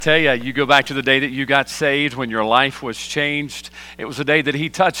Tell you, you go back to the day that you got saved, when your life was changed. It was the day that he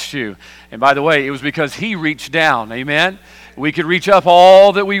touched you. And by the way, it was because he reached down. Amen? We could reach up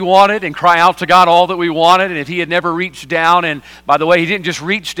all that we wanted and cry out to God all that we wanted. And if he had never reached down, and by the way, he didn't just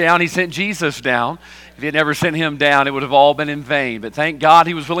reach down, he sent Jesus down. If he had never sent him down, it would have all been in vain. But thank God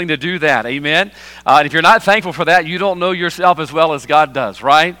he was willing to do that. Amen? And if you're not thankful for that, you don't know yourself as well as God does,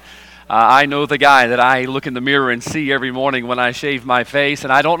 right? I know the guy that I look in the mirror and see every morning when I shave my face,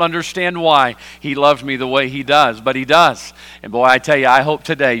 and I don't understand why he loves me the way he does, but he does. And boy, I tell you, I hope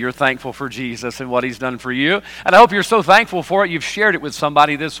today you're thankful for Jesus and what he's done for you, and I hope you're so thankful for it you've shared it with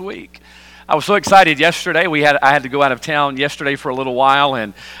somebody this week. I was so excited yesterday. I had to go out of town yesterday for a little while,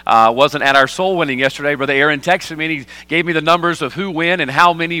 and wasn't at our soul winning yesterday. Brother Aaron texted me, and he gave me the numbers of who win and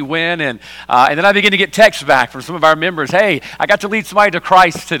how many win, and then I began to get texts back from some of our members. Hey, I got to lead somebody to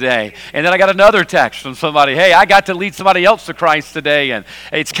Christ today. And then I got another text from somebody. Hey, I got to lead somebody else to Christ today. And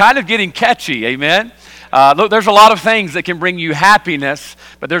it's kind of getting catchy, amen? Look, there's a lot of things that can bring you happiness,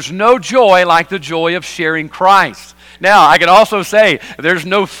 but there's no joy like the joy of sharing Christ. Now, I can also say there's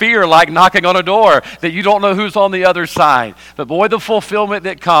no fear like knocking on a door that you don't know who's on the other side. But boy, the fulfillment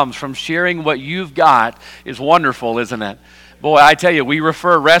that comes from sharing what you've got is wonderful, isn't it? Boy, I tell you, we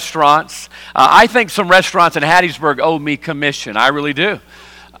refer restaurants. I think some restaurants in Hattiesburg owe me commission. I really do.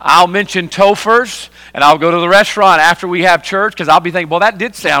 I'll mention Topher's, and I'll go to the restaurant after we have church because I'll be thinking, well, that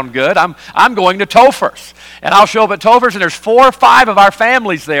did sound good. I'm going to Topher's. And I'll show up at Topher's, and there's 4 or 5 of our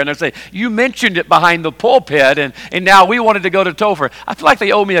families there, and they'll say, you mentioned it behind the pulpit, and now we wanted to go to Topher. I feel like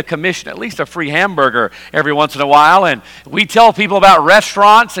they owe me a commission, at least a free hamburger every once in a while. And we tell people about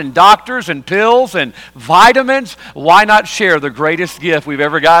restaurants and doctors and pills and vitamins. Why not share the greatest gift we've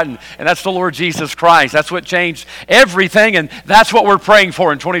ever gotten? And that's the Lord Jesus Christ. That's what changed everything, and that's what we're praying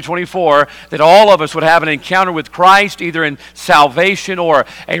for in 2024, that all of us would have an encounter with Christ, either in salvation or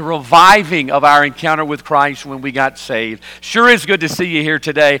a reviving of our encounter with Christ when we got saved. Sure is good to see you here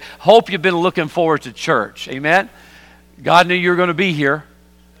today. Hope you've been looking forward to church. Amen? God knew you were going to be here.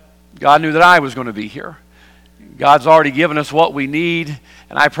 God knew that I was going to be here. God's already given us what we need,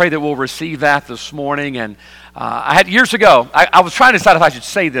 and I pray that we'll receive that this morning. And I had years ago, I was trying to decide if I should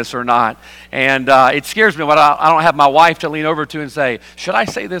say this or not, and it scares me when I don't have my wife to lean over to and say, should I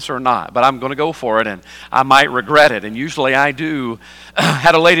say this or not? But I'm going to go for it, and I might regret it, and usually I do.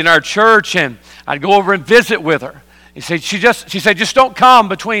 Had a lady in our church, and I'd go over and visit with her. She said, just don't come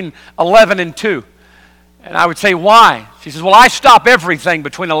between 11 and 2. And I would say, why? She says, well, I stop everything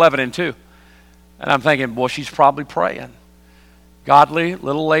between 11 and 2. And I'm thinking, well, she's probably praying. Godly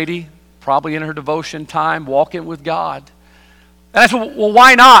little lady, probably in her devotion time, walking with God. And I said, well,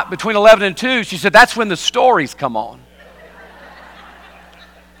 why not between 11 and 2? She said, that's when the stories come on.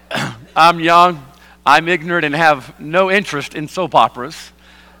 I'm young, I'm ignorant, and have no interest in soap operas.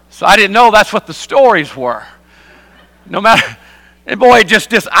 So I didn't know that's what the stories were. No matter, and boy,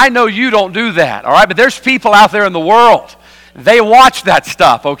 I know you don't do that, all right? But there's people out there in the world, they watch that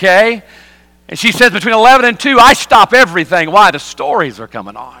stuff, okay? And she says, between 11 and 2, I stop everything. Why? The stories are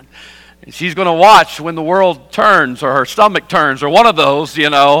coming on. And she's going to watch when the world turns or her stomach turns or one of those, you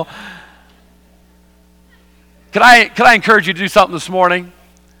know. Could I encourage you to do something this morning?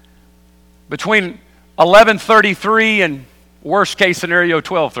 Between 11:33 and worst case scenario,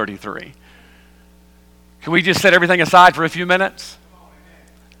 12:33. Can we just set everything aside for a few minutes?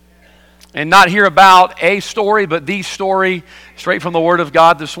 And not hear about a story, but the story straight from the Word of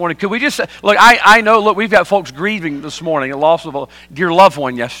God this morning. Could we just, look, I know, we've got folks grieving this morning, a loss of a dear loved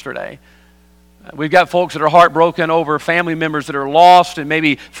one yesterday. We've got folks that are heartbroken over family members that are lost and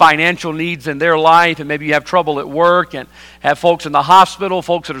maybe financial needs in their life, and maybe you have trouble at work and have folks in the hospital,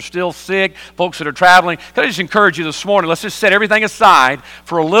 folks that are still sick, folks that are traveling. Could I just encourage you this morning, let's just set everything aside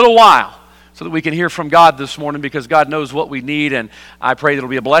for a little while, so that we can hear from God this morning, because God knows what we need, and I pray that it'll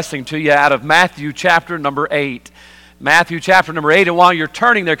be a blessing to you out of Matthew chapter number 8. Matthew chapter number 8, and while you're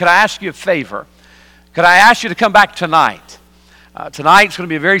turning there, could I ask you a favor? Could I ask you to come back tonight? Tonight's going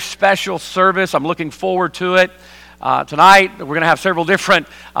to be a very special service. I'm looking forward to it. Tonight, we're going to have several different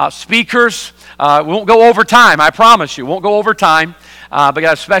speakers. We won't go over time, I promise you. We won't go over time. But I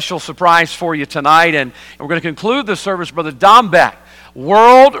got a special surprise for you tonight, and we're going to conclude the service, Brother Dombeck,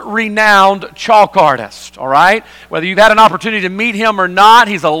 world-renowned chalk artist, all right? Whether you've had an opportunity to meet him or not,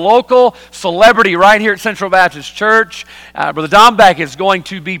 he's a local celebrity right here at Central Baptist Church. Brother Dombeck is going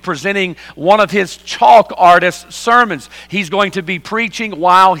to be presenting one of his chalk artist sermons. He's going to be preaching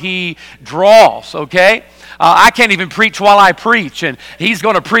while he draws, okay? I can't even preach while I preach, and he's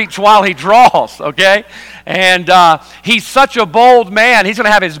going to preach while he draws, okay? And he's such a bold man. He's going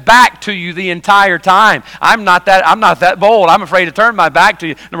to have his back to you the entire time. I'm not that bold. I'm afraid to turn my back to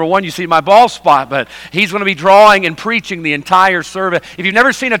you. Number one, you see my bald spot, but he's going to be drawing and preaching the entire service. If you've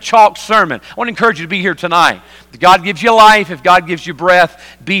never seen a chalk sermon, I want to encourage you to be here tonight. If God gives you life, if God gives you breath,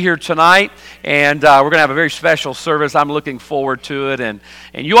 be here tonight. And we're going to have a very special service. I'm looking forward to it, and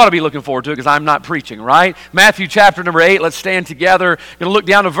you ought to be looking forward to it because I'm not preaching, right? Matthew chapter number 8, let's stand together. Going to look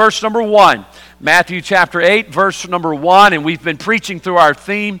down to verse number 1. Matthew chapter 8, verse number 1, and we've been preaching through our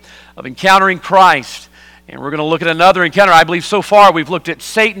theme of encountering Christ. And we're going to look at another encounter. I believe so far we've looked at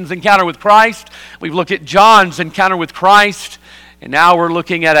Satan's encounter with Christ. We've looked at John's encounter with Christ. And now we're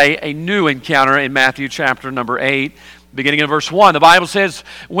looking at a new encounter in Matthew chapter number 8, beginning in verse 1. The Bible says,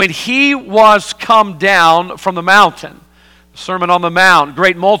 when he was come down from the mountain, the Sermon on the Mount,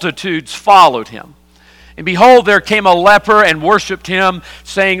 great multitudes followed him. And behold, there came a leper and worshipped him,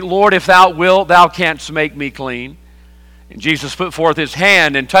 saying, Lord, if thou wilt, thou canst make me clean. And Jesus put forth his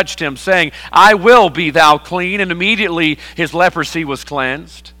hand and touched him, saying, I will be thou clean. And immediately his leprosy was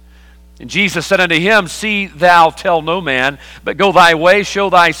cleansed. And Jesus said unto him, see thou tell no man, but go thy way, show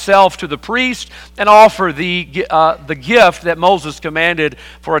thyself to the priest, and offer the gift that Moses commanded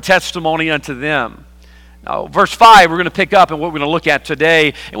for a testimony unto them. Now, verse 5, we're going to pick up and what we're going to look at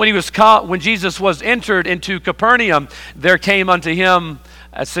today. And when Jesus was entered into Capernaum, there came unto him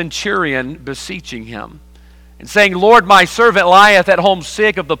a centurion beseeching him, and saying, Lord, my servant lieth at home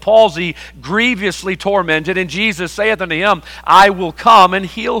sick of the palsy, grievously tormented. And Jesus saith unto him, I will come and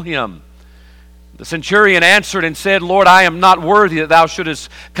heal him. The centurion answered and said, Lord, I am not worthy that thou shouldest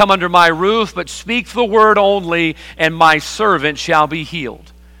come under my roof, but speak the word only, and my servant shall be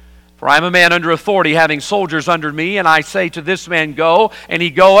healed. For I am a man under authority, having soldiers under me, and I say to this man, go, and he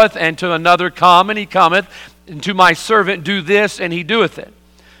goeth, and to another, come, and he cometh, and to my servant, do this, and he doeth it.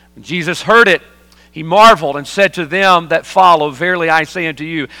 When Jesus heard it, he marveled and said to them that followed, verily I say unto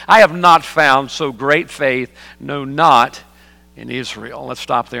you, I have not found so great faith, no, not in Israel. Let's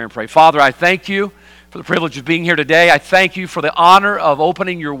stop there and pray. Father, I thank you for the privilege of being here today. I thank you for the honor of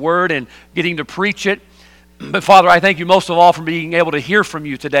opening your word and getting to preach it. But Father, I thank you most of all for being able to hear from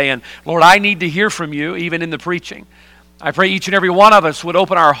you today. And Lord, I need to hear from you even in the preaching. I pray each and every one of us would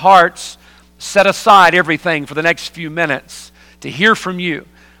open our hearts, set aside everything for the next few minutes to hear from you.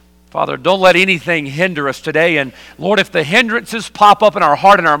 Father, don't let anything hinder us today. And Lord, if the hindrances pop up in our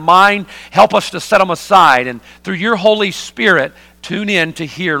heart and our mind, help us to set them aside. And through your Holy Spirit, tune in to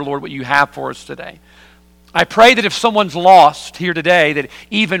hear, Lord, what you have for us today. I pray that if someone's lost here today, that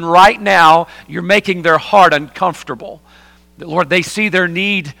even right now, you're making their heart uncomfortable. That, Lord, they see their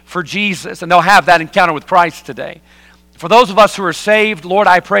need for Jesus, and they'll have that encounter with Christ today. For those of us who are saved, Lord,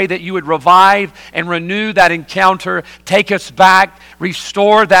 I pray that you would revive and renew that encounter, take us back,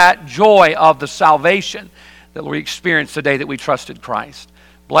 restore that joy of the salvation that we experienced today that we trusted Christ.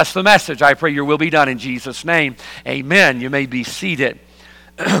 Bless the message. I pray your will be done in Jesus' name. Amen. You may be seated.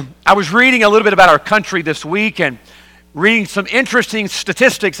 I was reading a little bit about our country this week and reading some interesting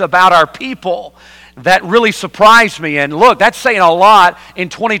statistics about our people that really surprised me. And look, that's saying a lot in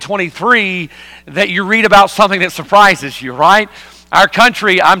 2023 that you read about something that surprises you, right? Our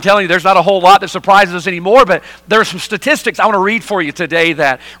country, I'm telling you, there's not a whole lot that surprises us anymore, but there are some statistics I want to read for you today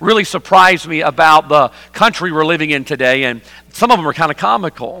that really surprised me about the country we're living in today, and some of them are kind of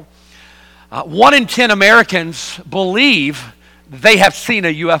comical. 1 in 10 Americans believe they have seen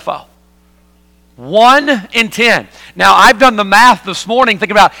a UFO. 1 in 10. Now, I've done the math this morning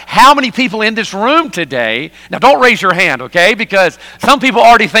thinking about how many people in this room today. Now, don't raise your hand, okay? Because some people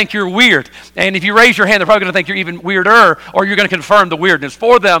already think you're weird. And if you raise your hand, they're probably going to think you're even weirder, or you're going to confirm the weirdness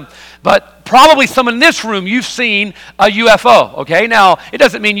for them. But probably someone in this room, you've seen a UFO, okay? Now, it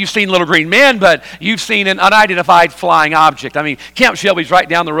doesn't mean you've seen little green men, but you've seen an unidentified flying object. I mean, Camp Shelby's right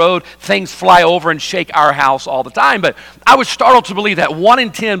down the road. Things fly over and shake our house all the time. But I was startled to believe that 1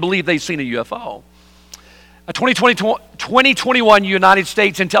 in 10 believe they've seen a UFO. A 2021 United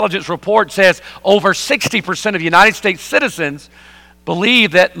States intelligence report says over 60% of United States citizens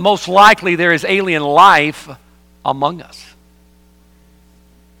believe that most likely there is alien life among us.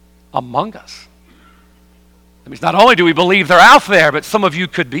 Among us. That means not only do we believe they're out there, but some of you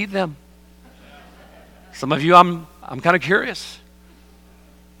could be them. Some of you, I'm kind of curious.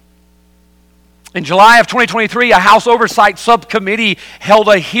 In July of 2023, a House Oversight Subcommittee held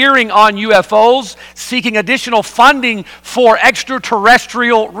a hearing on UFOs, seeking additional funding for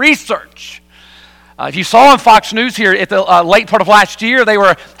extraterrestrial research. If you saw on Fox News here at the late part of last year, they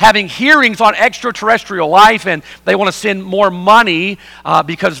were having hearings on extraterrestrial life, and they want to send more money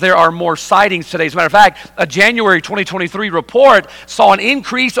because there are more sightings today. As a matter of fact, a January 2023 report saw an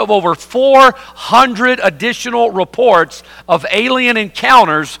increase of over 400 additional reports of alien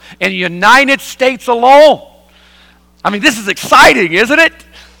encounters in the United States alone. I mean, this is exciting, isn't it?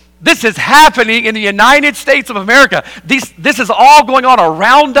 This is happening in the United States of America. This is all going on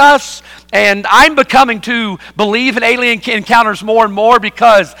around us, and I'm becoming to believe in alien encounters more and more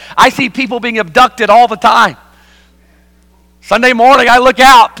because I see people being abducted all the time. Sunday morning, I look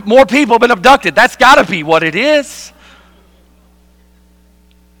out, more people have been abducted. That's got to be what it is.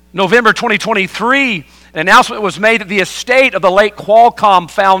 November 2023, an announcement was made that the estate of the late Qualcomm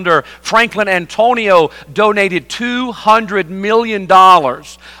founder, Franklin Antonio, donated $200 million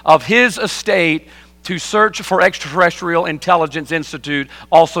of his estate to Search for Extraterrestrial Intelligence Institute,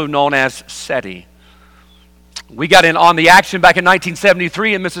 also known as SETI. We got in on the action back in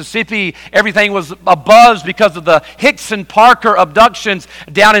 1973 in Mississippi. Everything was abuzz because of the Hickson Parker abductions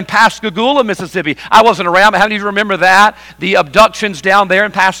down in Pascagoula, Mississippi. I wasn't around, but how many of you remember that? The abductions down there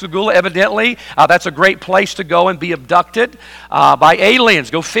in Pascagoula, evidently. That's a great place to go and be abducted by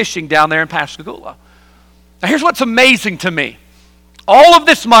aliens. Go fishing down there in Pascagoula. Now here's what's amazing to me. All of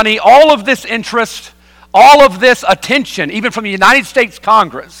this money, all of this interest, all of this attention, even from the United States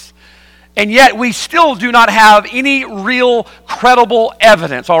Congress, and yet we still do not have any real credible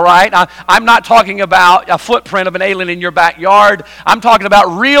evidence, all right? I'm not talking about a footprint of an alien in your backyard. I'm talking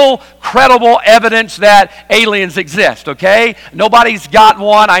about real credible evidence that aliens exist, okay? Nobody's got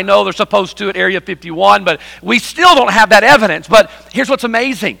one. I know they're supposed to at Area 51, but we still don't have that evidence. But here's what's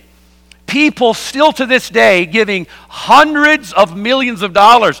amazing. People still to this day giving hundreds of millions of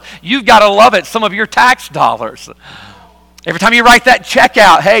dollars. You've got to love it, some of your tax dollars. Every time you write that check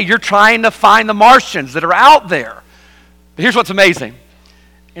out, hey, you're trying to find the Martians that are out there. But here's what's amazing.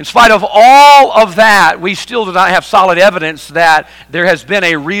 In spite of all of that, we still do not have solid evidence that there has been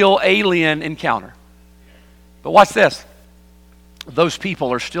a real alien encounter. But watch this. Those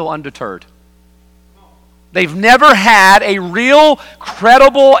people are still undeterred. They've never had a real,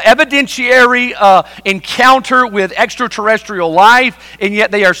 credible, evidentiary encounter with extraterrestrial life, and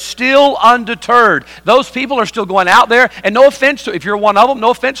yet they are still undeterred. Those people are still going out there, and no offense to, if you're one of them,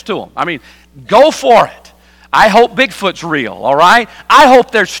 no offense to them. I mean, go for it. I hope Bigfoot's real, all right? I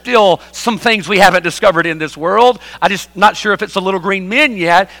hope there's still some things we haven't discovered in this world. I'm just not sure if it's the little green men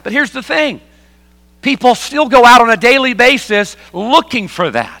yet, but here's the thing. People still go out on a daily basis looking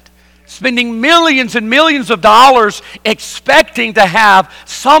for that. Spending millions and millions of dollars expecting to have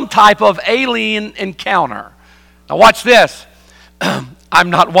some type of alien encounter. Now watch this. I'm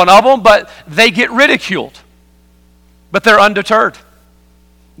not one of them, but they get ridiculed. But they're undeterred.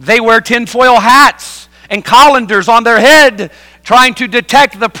 They wear tinfoil hats and colanders on their head trying to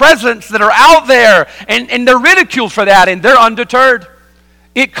detect the presence that are out there. And they're ridiculed for that, and they're undeterred.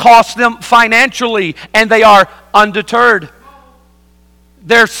 It costs them financially, and they are undeterred.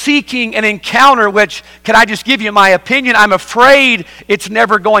 They're seeking an encounter, which, can I just give you my opinion? I'm afraid it's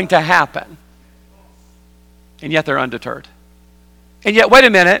never going to happen. And yet they're undeterred. And yet, wait a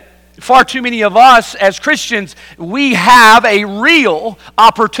minute, far too many of us as Christians, we have a real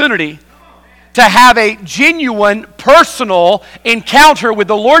opportunity to have a genuine, personal encounter with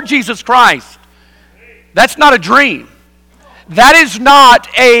the Lord Jesus Christ. That's not a dream. That is not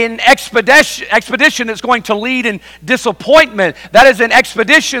an expedition that's going to lead in disappointment. That is an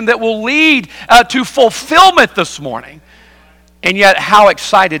expedition that will lead to fulfillment this morning. And yet, how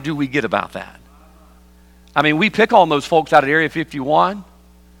excited do we get about that? I mean, we pick on those folks out at Area 51,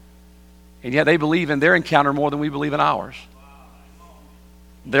 and yet they believe in their encounter more than we believe in ours.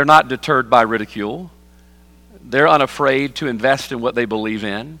 They're not deterred by ridicule. They're unafraid to invest in what they believe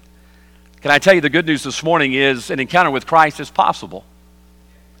in. Can I tell you the good news this morning is an encounter with Christ is possible.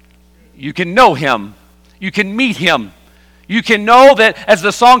 You can know Him. You can meet Him. You can know that, as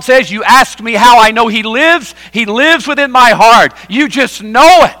the song says, you ask me how I know He lives within my heart. You just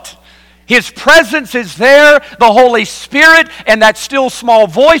know it. His presence is there. The Holy Spirit and that still small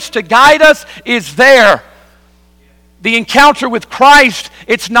voice to guide us is there. The encounter with Christ,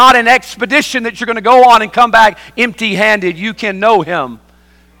 it's not an expedition that you're going to go on and come back empty-handed. You can know Him.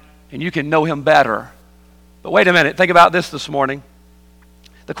 And you can know Him better. But wait a minute, think about this morning.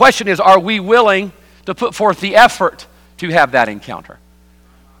 The question is, are we willing to put forth the effort to have that encounter?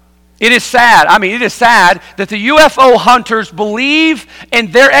 It is sad. It is sad that the UFO hunters believe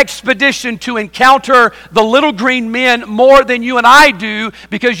in their expedition to encounter the little green men more than you and I do,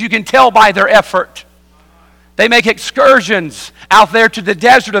 because you can tell by their effort. They make excursions out there to the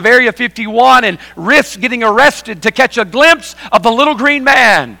desert of Area 51 and risk getting arrested to catch a glimpse of the little green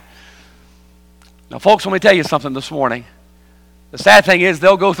man. Now, folks, let me tell you something this morning. The sad thing is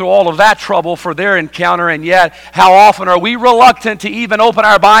they'll go through all of that trouble for their encounter, and yet how often are we reluctant to even open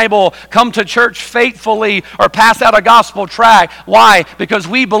our Bible, come to church faithfully, or pass out a gospel tract? Why? Because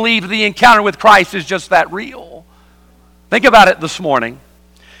we believe the encounter with Christ is just that real. Think about it this morning.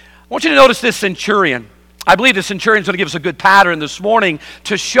 I want you to notice this centurion. I believe the centurion is going to give us a good pattern this morning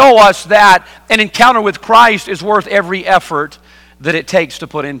to show us that an encounter with Christ is worth every effort that it takes to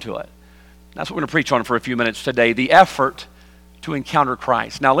put into it. That's what we're going to preach on for a few minutes today, the effort to encounter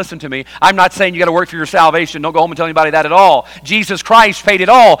Christ. Now listen to me. I'm not saying you got to work for your salvation. Don't go home and tell anybody that at all. Jesus Christ paid it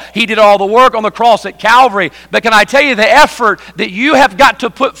all. He did all the work on the cross at Calvary. But can I tell you, the effort that you have got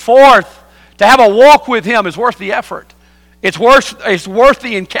to put forth to have a walk with Him is worth the effort. It's worth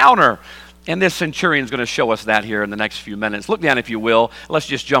the encounter. And this centurion is going to show us that here in the next few minutes. Look down if you will. Let's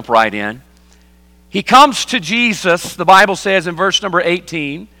just jump right in. He comes to Jesus, the Bible says in verse number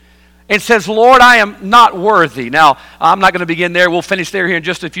 18. It says, Lord, I am not worthy. Now, I'm not going to begin there. We'll finish there here in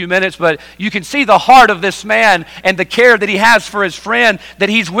just a few minutes. But you can see the heart of this man and the care that he has for his friend, that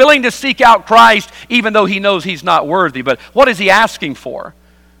he's willing to seek out Christ even though he knows he's not worthy. But what is he asking for?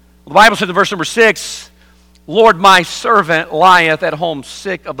 The Bible says in verse number 6, Lord, my servant lieth at home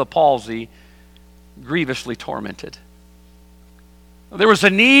sick of the palsy, grievously tormented. There was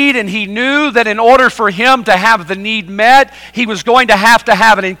a need, and he knew that in order for him to have the need met, he was going to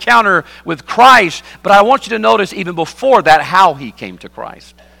have an encounter with Christ. But I want you to notice even before that how he came to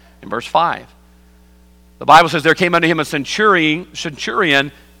Christ. In verse 5, the Bible says, there came unto him a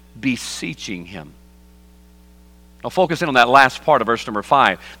centurion beseeching him. Now focus in on that last part of verse number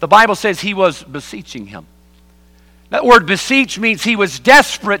 5. The Bible says he was beseeching him. That word beseech means he was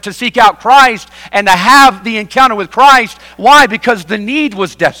desperate to seek out Christ and to have the encounter with Christ. Why? Because the need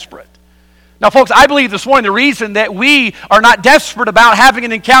was desperate. Now, folks, I believe this morning the reason that we are not desperate about having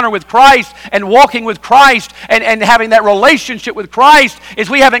an encounter with Christ and walking with Christ and having that relationship with Christ is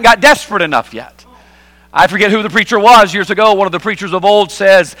we haven't got desperate enough yet. I forget who the preacher was years ago. One of the preachers of old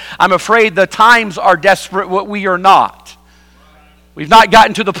says, I'm afraid the times are desperate, what we are not. We've not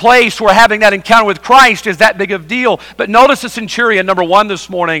gotten to the place where having that encounter with Christ is that big of a deal. But notice the centurion, number 1 this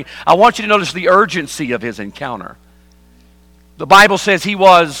morning. I want you to notice the urgency of his encounter. The Bible says he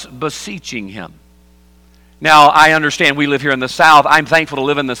was beseeching him. Now, I understand we live here in the South. I'm thankful to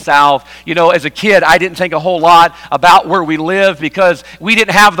live in the South. You know, as a kid, I didn't think a whole lot about where we live because we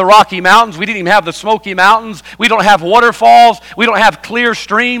didn't have the Rocky Mountains. We didn't even have the Smoky Mountains. We don't have waterfalls. We don't have clear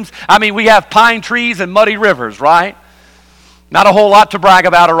streams. I mean, we have pine trees and muddy rivers, right? Not a whole lot to brag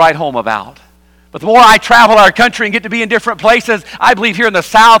about or write home about. But the more I travel our country and get to be in different places, I believe here in the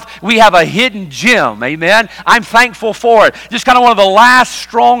South, we have a hidden gem, amen? I'm thankful for it. Just kind of one of the last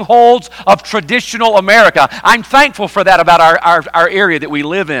strongholds of traditional America. I'm thankful for that about our area that we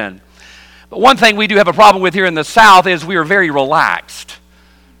live in. But one thing we do have a problem with here in the South is we are very relaxed.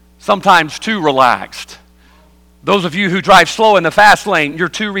 Sometimes too relaxed. Those of you who drive slow in the fast lane, you're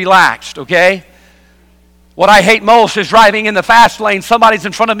too relaxed, okay? What I hate most is driving in the fast lane. Somebody's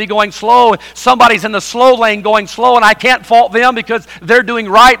in front of me going slow. Somebody's in the slow lane going slow, and I can't fault them because they're doing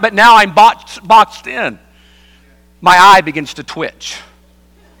right, but now I'm boxed in. My eye begins to twitch.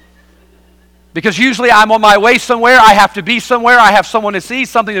 Because usually I'm on my way somewhere. I have to be somewhere. I have someone to see,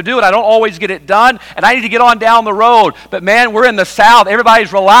 something to do, and I don't always get it done, and I need to get on down the road. But man, we're in the South.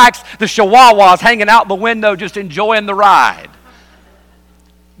 Everybody's relaxed. The Chihuahua's hanging out the window just enjoying the ride.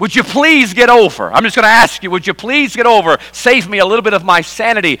 Would you please get over? I'm just going to ask you, would you please get over? Save me a little bit of my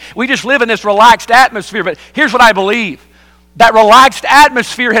sanity. We just live in this relaxed atmosphere, but here's what I believe. That relaxed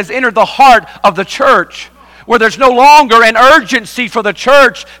atmosphere has entered the heart of the church, where there's no longer an urgency for the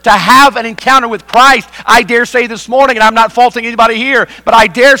church to have an encounter with Christ. I dare say this morning, and I'm not faulting anybody here, but I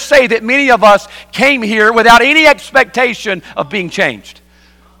dare say that many of us came here without any expectation of being changed.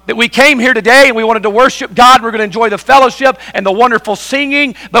 That we came here today and we wanted to worship God. We're going to enjoy the fellowship and the wonderful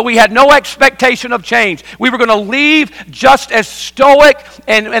singing, but we had no expectation of change. We were going to leave just as stoic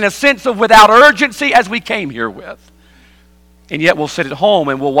and in a sense of without urgency as we came here with. And yet we'll sit at home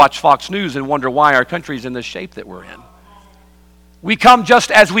and we'll watch Fox News and wonder why our country's in the shape that we're in. We come just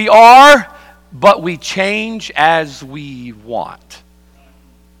as we are, but we change as we want.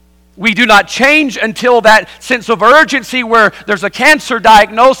 We do not change until that sense of urgency where there's a cancer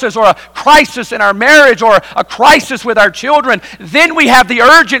diagnosis or a crisis in our marriage or a crisis with our children. Then we have the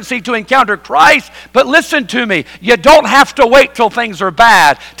urgency to encounter Christ. But listen to me, you don't have to wait till things are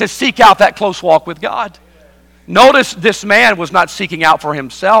bad to seek out that close walk with God. Notice this man was not seeking out for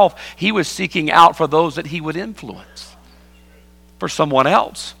himself. He was seeking out for those that he would influence, for someone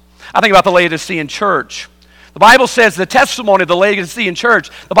else. I think about the Laodicean church. The Bible says the testimony of the Laodicean church,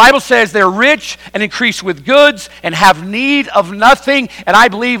 the Bible says they're rich and increase with goods and have need of nothing, and I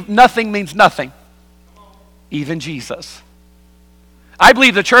believe nothing means nothing, even Jesus. I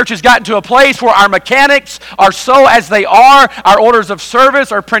believe the church has gotten to a place where our mechanics are so as they are, our orders of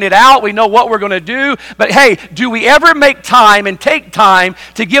service are printed out, we know what we're going to do, but hey, do we ever make time and take time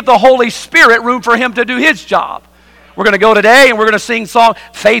to give the Holy Spirit room for Him to do His job? We're going to go today and we're going to sing song,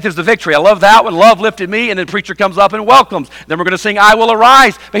 Faith is the Victory. I love that one, Love Lifted Me, and then the preacher comes up and welcomes. Then we're going to sing, I Will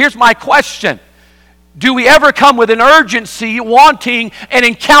Arise. But here's my question. Do we ever come with an urgency wanting an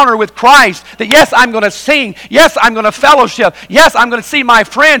encounter with Christ? That yes, I'm going to sing. Yes, I'm going to fellowship. Yes, I'm going to see my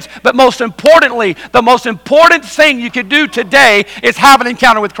friends. But most importantly, the most important thing you could do today is have an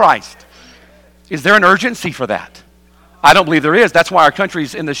encounter with Christ. Is there an urgency for that? I don't believe there is. That's why our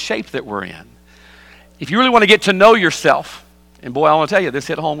country's in the shape that we're in. If you really want to get to know yourself, and boy, I want to tell you, this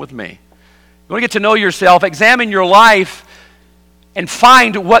hit home with me. You want to get to know yourself, examine your life, and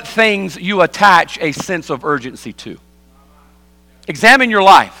find what things you attach a sense of urgency to. Examine your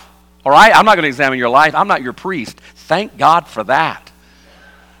life, all right? I'm not going to examine your life. I'm not your priest. Thank God for that.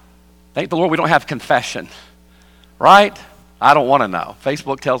 Thank the Lord we don't have confession, right? I don't want to know.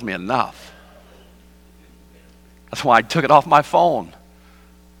 Facebook tells me enough. That's why I took it off my phone.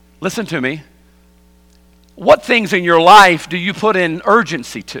 Listen to me. What things in your life do you put in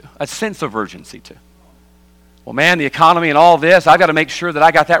urgency to, a sense of urgency to? Well, man, the economy and all this, I've got to make sure that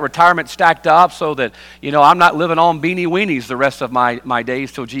I got that retirement stacked up so that, I'm not living on beanie weenies the rest of my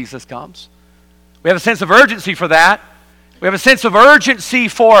days till Jesus comes. We have a sense of urgency for that. We have a sense of urgency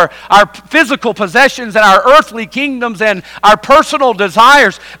for our physical possessions and our earthly kingdoms and our personal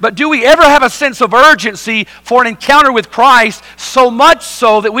desires. But do we ever have a sense of urgency for an encounter with Christ, so much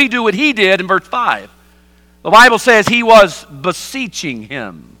so that we do what He did in verse 5? The Bible says He was beseeching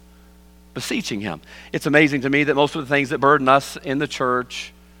Him. Beseeching Him. It's amazing to me that most of the things that burden us in the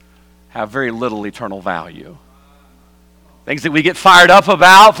church have very little eternal value. Things that we get fired up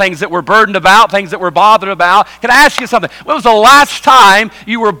about, things that we're burdened about, things that we're bothered about. Can I ask you something? When was the last time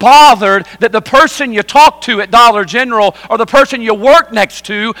you were bothered that the person you talk to at Dollar General or the person you work next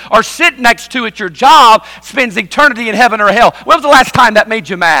to or sit next to at your job spends eternity in heaven or hell? When was the last time that made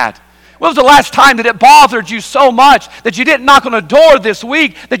you mad? When was the last time that it bothered you so much that you didn't knock on a door this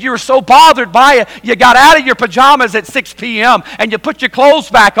week, that you were so bothered by it, you got out of your pajamas at 6 p.m. and you put your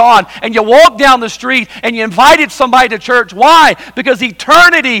clothes back on and you walked down the street and you invited somebody to church? Why? Because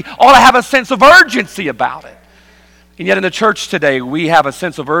eternity ought to have a sense of urgency about it. And yet in the church today, we have a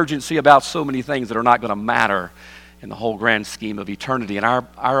sense of urgency about so many things that are not going to matter in the whole grand scheme of eternity. And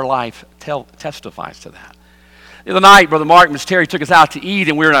our life testifies to that. The other night, Brother Mark and Miss Terry took us out to eat,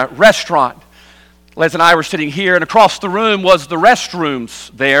 and we were in a restaurant. Les and I were sitting here, and across the room was the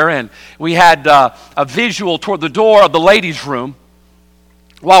restrooms there, and we had a visual toward the door of the ladies' room.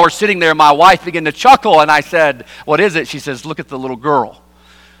 While we're sitting there, my wife began to chuckle, and I said, "What is it?" She says, "Look at the little girl."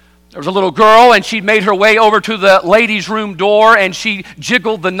 There was a little girl, and she'd made her way over to the ladies' room door, and she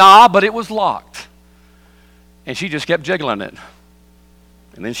jiggled the knob, but it was locked. And she just kept jiggling it.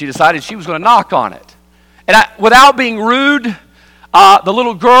 And then she decided she was going to knock on it. And without being rude, the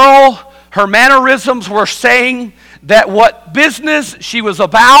little girl, her mannerisms were saying that what business she was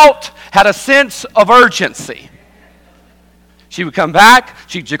about had a sense of urgency. She would come back,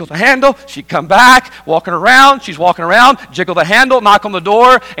 she'd jiggle the handle, she'd come back, she's walking around, jiggle the handle, knock on the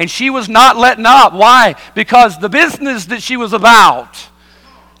door, and she was not letting up. Why? Because the business that she was about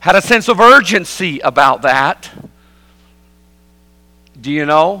had a sense of urgency about that. Do you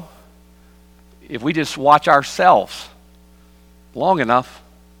know? If we just watch ourselves long enough,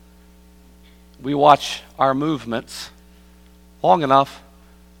 we watch our movements long enough,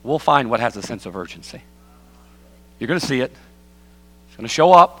 we'll find what has a sense of urgency. You're going to see it. It's going to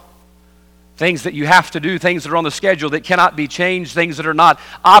show up. Things that you have to do, things that are on the schedule that cannot be changed, things that are not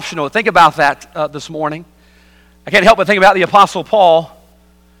optional. Think about that this morning. I can't help but think about the Apostle Paul.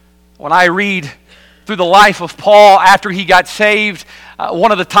 When I read through the life of Paul after he got saved,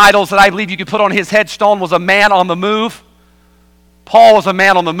 one of the titles that I believe you could put on his headstone was a man on the move. Paul was a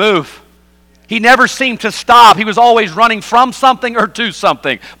man on the move. He never seemed to stop. He was always running from something or to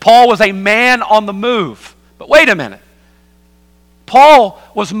something. Paul was a man on the move. But wait a minute. Paul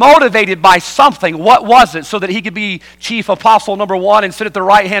was motivated by something. What was it? So that he could be chief apostle number 1 and sit at the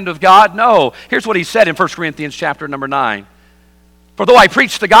right hand of God? No. Here's what he said in 1 Corinthians chapter number 9. For though I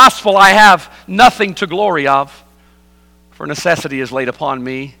preach the gospel, I have nothing to glory of, for necessity is laid upon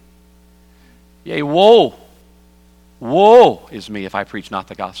me. Yea, woe Woe is me if I preach not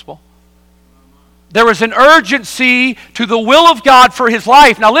the gospel. There was an urgency to the will of God for his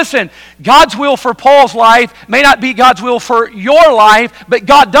life. Now listen, God's will for Paul's life may not be God's will for your life, but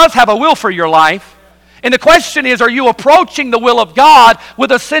God does have a will for your life. And the question is, are you approaching the will of God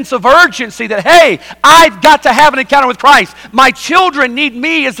with a sense of urgency that, hey, I've got to have an encounter with Christ. My children need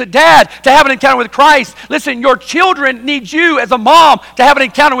me as a dad to have an encounter with Christ. Listen, your children need you as a mom to have an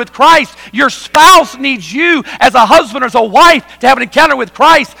encounter with Christ. Your spouse needs you as a husband or as a wife to have an encounter with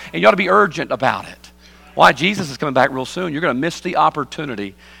Christ. And you ought to be urgent about it. Why? Jesus is coming back real soon. You're going to miss the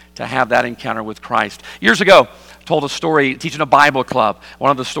opportunity to have that encounter with Christ. Years ago, I told a story teaching a Bible club. One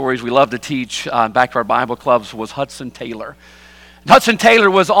of the stories we love to teach back to our Bible clubs was Hudson Taylor. Hudson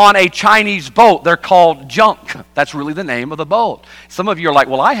Taylor was on a Chinese boat. They're called junk. That's really the name of the boat. Some of you are like,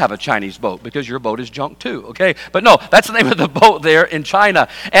 well, I have a Chinese boat because your boat is junk too, okay? But no, that's the name of the boat there in China.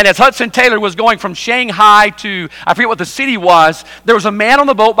 And as Hudson Taylor was going from Shanghai to, I forget what the city was, there was a man on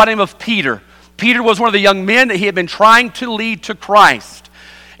the boat by the name of Peter. Peter was one of the young men that he had been trying to lead to Christ.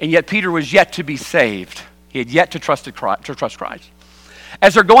 And yet Peter was yet to be saved. He had yet to trust Christ.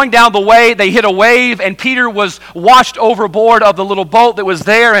 As they're going down the way, they hit a wave, and Peter was washed overboard of the little boat that was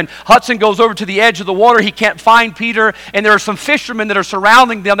there, and Hudson goes over to the edge of the water. He can't find Peter, and there are some fishermen that are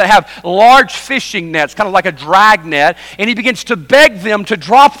surrounding them that have large fishing nets, kind of like a drag net, and he begins to beg them to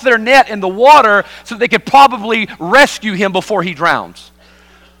drop their net in the water so that they could probably rescue him before he drowns.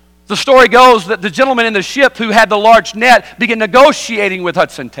 The story goes that the gentleman in the ship who had the large net began negotiating with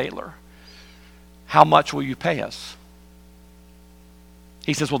Hudson Taylor. How much will you pay us?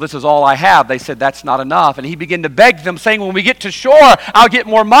 He says, well, this is all I have. They said, that's not enough. And he began to beg them, saying, when we get to shore, I'll get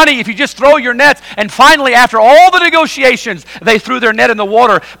more money if you just throw your nets. And finally, after all the negotiations, they threw their net in the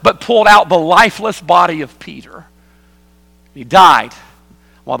water, but pulled out the lifeless body of Peter. He died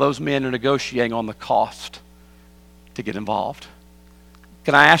while those men are negotiating on the cost to get involved.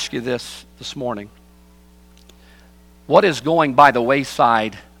 Can I ask you this morning? What is going by the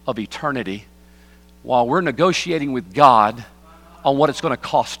wayside of eternity while we're negotiating with God on what it's going to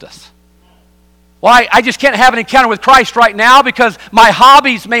cost us? Well, I just can't have an encounter with Christ right now because my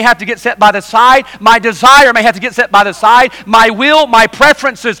hobbies may have to get set by the side. My desire may have to get set by the side. My will, my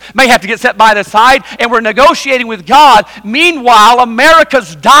preferences may have to get set by the side. And we're negotiating with God. Meanwhile,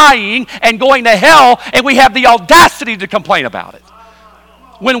 America's dying and going to hell, and we have the audacity to complain about it.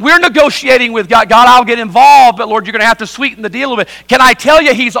 When we're negotiating with God, God, I'll get involved, but Lord, you're going to have to sweeten the deal a little bit. Can I tell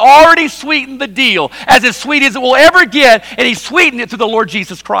you, he's already sweetened the deal as sweet as it will ever get, and he's sweetened it through the Lord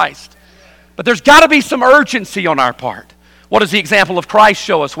Jesus Christ. But there's got to be some urgency on our part. What does the example of Christ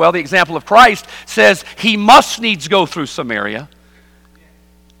show us? Well, the example of Christ says he must needs go through Samaria.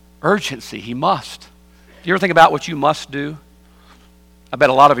 Urgency, he must. Do you ever think about what you must do? I bet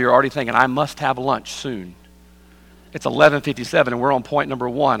a lot of you are already thinking, I must have lunch soon. It's 11:57 and we're on point number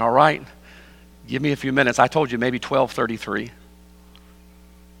 1, all right? Give me a few minutes. I told you maybe 12:33.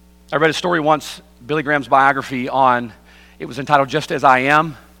 I read a story once, Billy Graham's biography it was entitled Just As I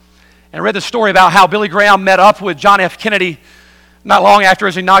Am. And I read the story about how Billy Graham met up with John F. Kennedy not long after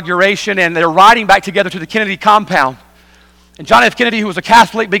his inauguration, and they're riding back together to the Kennedy compound. And John F. Kennedy, who was a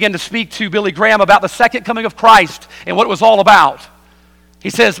Catholic, began to speak to Billy Graham about the second coming of Christ and what it was all about. He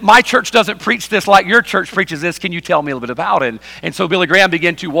says, my church doesn't preach this like your church preaches this. Can you tell me a little bit about it? And so Billy Graham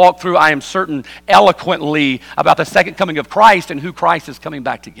began to walk through, I am certain, eloquently about the second coming of Christ and who Christ is coming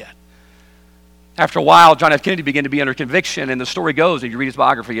back to get. After a while, John F. Kennedy began to be under conviction, and the story goes, if you read his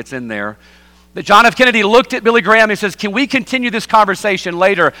biography, it's in there, that John F. Kennedy looked at Billy Graham and says, can we continue this conversation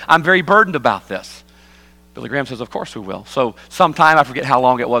later? I'm very burdened about this. Billy Graham says, of course we will. So sometime, I forget how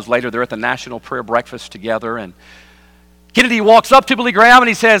long it was later, they're at the National Prayer Breakfast together, and Kennedy walks up to Billy Graham and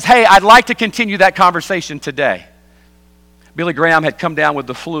he says, hey, I'd like to continue that conversation today. Billy Graham had come down with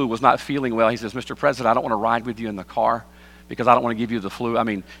the flu, was not feeling well. He says, Mr. President, I don't want to ride with you in the car because I don't want to give you the flu. I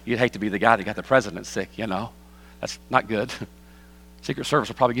mean, you'd hate to be the guy that got the president sick, you know. That's not good. Secret Service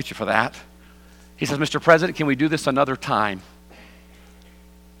will probably get you for that. He says, Mr. President, can we do this another time?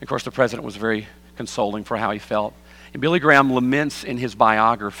 Of course, the president was very consoling for how he felt. And Billy Graham laments in his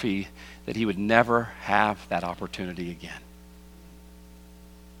biography that he would never have that opportunity again.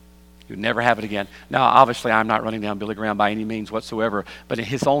 He would never have it again. Now, obviously, I'm not running down Billy Graham by any means whatsoever, but in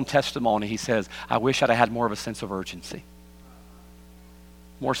his own testimony, he says, I wish I'd had more of a sense of urgency.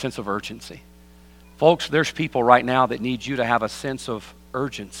 More sense of urgency. Folks, there's people right now that need you to have a sense of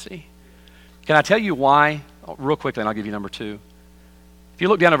urgency. Can I tell you why? Real quickly, and I'll give you number 2. If you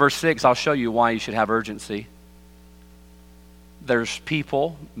look down at verse 6, I'll show you why you should have urgency. There's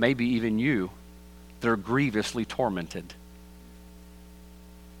people, maybe even you, that are grievously tormented.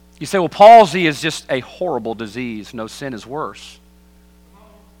 You say, well, palsy is just a horrible disease. No, sin is worse.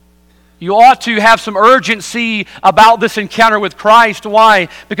 You ought to have some urgency about this encounter with Christ. Why?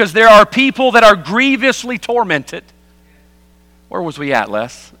 Because there are people that are grievously tormented. Where was we at,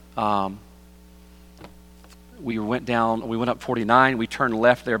 Les? We went up 49. We turned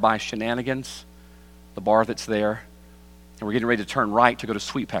left there by Shenanigans, the bar that's there. And we're getting ready to turn right to go to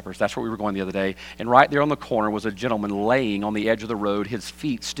Sweet Peppers. That's where we were going the other day. And right there on the corner was a gentleman laying on the edge of the road, his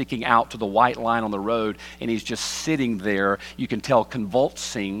feet sticking out to the white line on the road, and he's just sitting there, you can tell,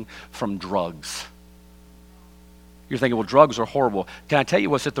 convulsing from drugs. You're thinking, well, drugs are horrible. Can I tell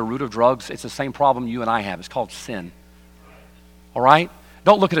you what's at the root of drugs? It's the same problem you and I have. It's called sin. All right?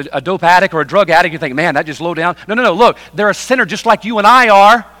 Don't look at a dope addict or a drug addict and think, man, that just low down. No. Look, they're a sinner just like you and I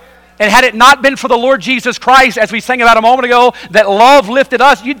are. And had it not been for the Lord Jesus Christ, as we sang about a moment ago, that love lifted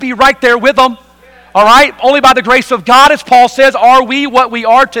us, you'd be right there with them. All right? Only by the grace of God, as Paul says, are we what we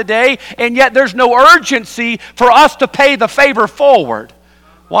are today. And yet there's no urgency for us to pay the favor forward.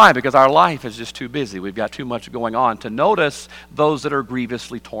 Why? Because our life is just too busy. We've got too much going on to notice those that are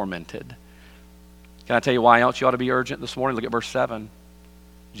grievously tormented. Can I tell you why else you ought to be urgent this morning? Look at verse 7.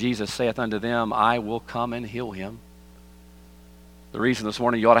 Jesus saith unto them, I will come and heal him. The reason this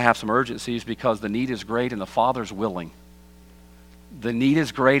morning you ought to have some urgency is because the need is great and the Father's willing. The need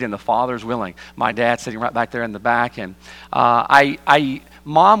is great and the Father's willing. My dad's sitting right back there in the back, and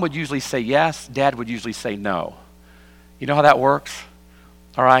Mom would usually say yes, Dad would usually say no. You know how that works?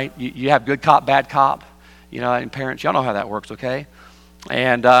 All right? You have good cop, bad cop. You know, and parents, y'all know how that works, okay?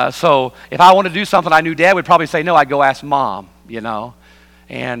 And so if I wanted to do something I knew Dad would probably say no, I'd go ask Mom, you know.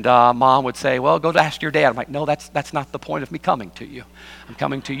 And Mom would say, well, go ask your dad. I'm like, no, that's not the point of me coming to you. I'm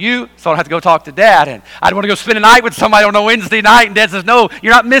coming to you, so I don't have to go talk to Dad. And I don't want to go spend a night with somebody on a Wednesday night. And Dad says, no,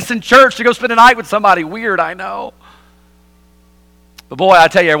 you're not missing church to go spend a night with somebody. Weird, I know. But boy, I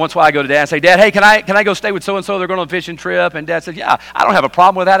tell you, every once in a while I go to Dad and say, Dad, hey, can I go stay with so-and-so? They're going on a fishing trip. And Dad says, yeah, I don't have a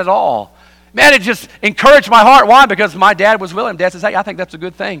problem with that at all. Man, it just encouraged my heart. Why? Because my dad was willing. Dad says, hey, I think that's a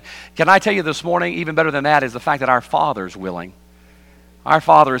good thing. Can I tell you this morning, even better than that is the fact that our Father's willing. Our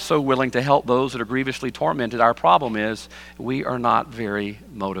Father is so willing to help those that are grievously tormented. Our problem is we are not very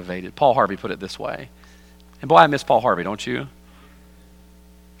motivated. Paul Harvey put it this way. And boy, I miss Paul Harvey, don't you?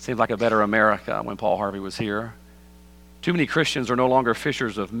 Seems like a better America when Paul Harvey was here. Too many Christians are no longer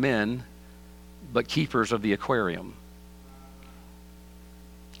fishers of men, but keepers of the aquarium.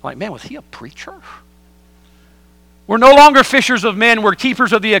 Like, man, was he a preacher? We're no longer fishers of men. We're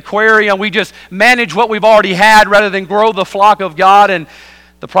keepers of the aquarium. We just manage what we've already had rather than grow the flock of God. And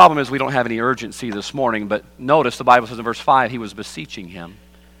the problem is we don't have any urgency this morning. But notice the Bible says in verse 5, he was beseeching him.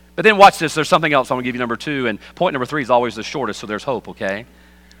 But then watch this. There's something else. I'm going to give you number 2. And point number 3 is always the shortest, so there's hope, okay?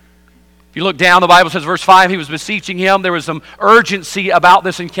 If you look down, the Bible says verse 5, he was beseeching him. There was some urgency about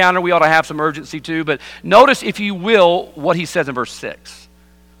this encounter. We ought to have some urgency too. But notice, if you will, what he says in verse 6.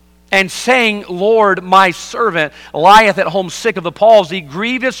 And saying, Lord, my servant lieth at home sick of the palsy,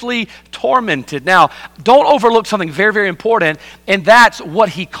 grievously tormented. Now, don't overlook something very, very important, and that's what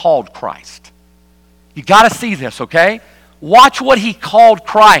he called Christ. You got to see this, okay? Watch what he called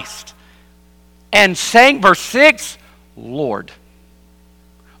Christ. And saying, verse 6, Lord,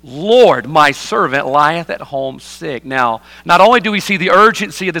 my servant lieth at home sick. Now, not only do we see the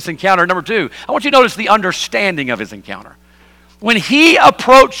urgency of this encounter, number 2, I want you to notice the understanding of his encounter. When he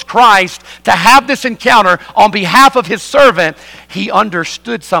approached Christ to have this encounter on behalf of his servant, he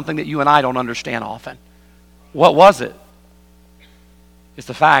understood something that you and I don't understand often. What was it? It's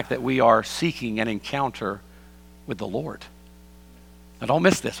the fact that we are seeking an encounter with the Lord. Now don't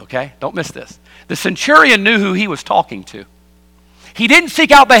miss this, okay? Don't miss this. The centurion knew who he was talking to. He didn't seek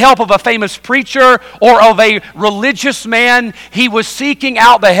out the help of a famous preacher or of a religious man. He was seeking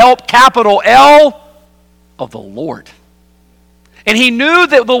out the help, capital L, of the Lord. And he knew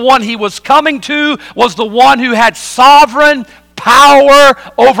that the one he was coming to was the one who had sovereign power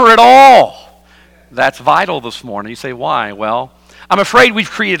over it all. That's vital this morning. You say, why? Well, I'm afraid we've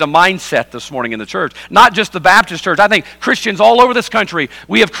created a mindset this morning in the church. Not just the Baptist church. I think Christians all over this country,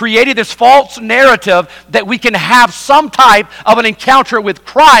 we have created this false narrative that we can have some type of an encounter with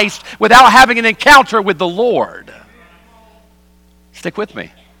Christ without having an encounter with the Lord. Stick with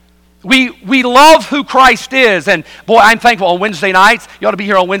me. We love who Christ is, and boy, I'm thankful on Wednesday nights. You ought to be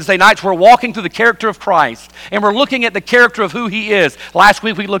here on Wednesday nights. We're walking through the character of Christ, and we're looking at the character of who he is. Last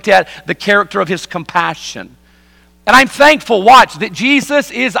week we looked at the character of his compassion. And I'm thankful, watch, that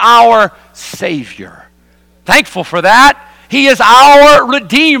Jesus is our Savior. Thankful for that. He is our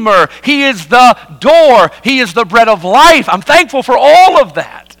Redeemer. He is the door. He is the bread of life. I'm thankful for all of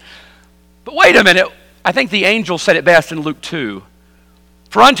that. But wait a minute. I think the angel said it best in Luke 2.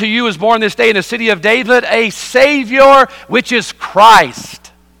 For unto you is born this day in the city of David a Savior, which is Christ.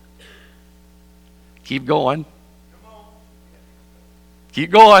 Keep going.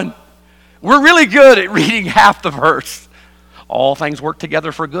 Keep going. We're really good at reading half the verse. All things work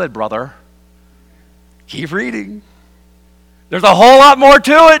together for good, brother. Keep reading. There's a whole lot more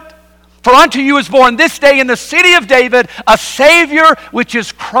to it. For unto you is born this day in the city of David a Savior, which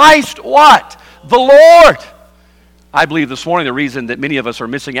is Christ what? The Lord. I believe this morning the reason that many of us are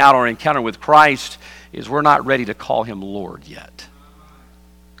missing out on our encounter with Christ is we're not ready to call him Lord yet.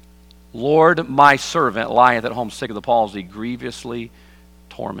 Lord, my servant lieth at home sick of the palsy, grievously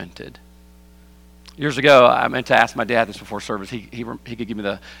tormented. Years ago, I meant to ask my dad this before service. He could give me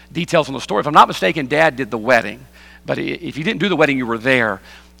the details on the story. If I'm not mistaken, Dad did the wedding. But if you didn't do the wedding, you were there.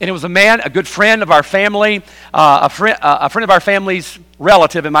 And it was a man, a good friend of our family, a friend of our family's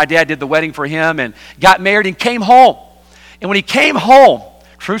relative, and my dad did the wedding for him and got married and came home. And when he came home,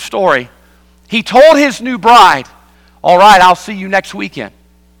 true story, he told his new bride, all right, I'll see you next weekend.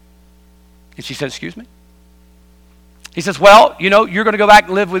 And she said, excuse me? He says, well, you know, you're going to go back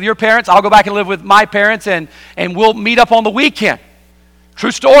and live with your parents. I'll go back and live with my parents, and we'll meet up on the weekend.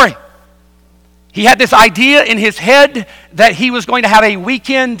 True story. He had this idea in his head that he was going to have a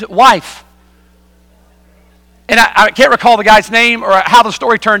weekend wife. And I can't recall the guy's name or how the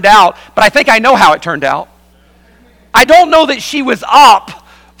story turned out, but I think I know how it turned out. I don't know that she was up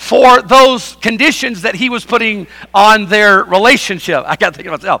for those conditions that he was putting on their relationship. I got to think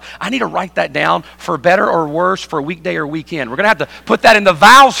to myself, I need to write that down for better or worse, for weekday or weekend. We're going to have to put that in the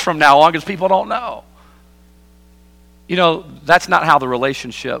vows from now on because people don't know. You know, that's not how the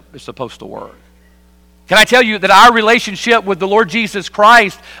relationship is supposed to work. Can I tell you that our relationship with the Lord Jesus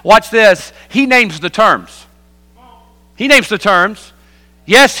Christ, watch this, he names the terms. He names the terms.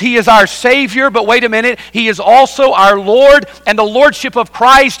 Yes, he is our Savior, but wait a minute, he is also our Lord, and the Lordship of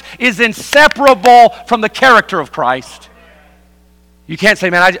Christ is inseparable from the character of Christ. You can't say,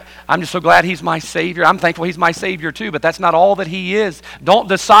 man, I'm just so glad he's my Savior. I'm thankful he's my Savior too, but that's not all that he is. Don't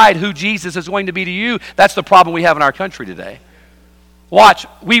decide who Jesus is going to be to you. That's the problem we have in our country today. Watch,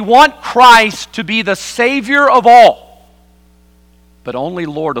 we want Christ to be the Savior of all, but only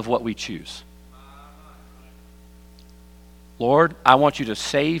Lord of what we choose. Lord, I want you to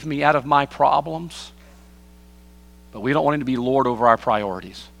save me out of my problems, but we don't want him to be Lord over our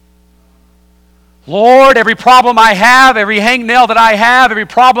priorities. Lord, every problem I have, every hangnail that I have, every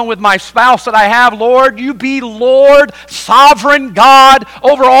problem with my spouse that I have, Lord, you be Lord, sovereign God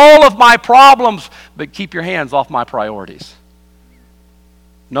over all of my problems, but keep your hands off my priorities.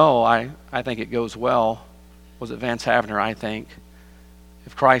 No, I think it goes well. Was it Vance Havner, I think?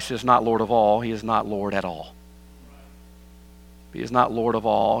 If Christ is not Lord of all, he is not Lord at all. He is not Lord of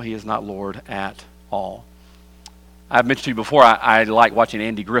all. He is not Lord at all. I've mentioned to you before, I like watching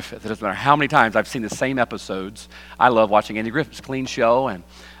Andy Griffith. It doesn't matter how many times I've seen the same episodes. I love watching Andy Griffith. It's a clean show, and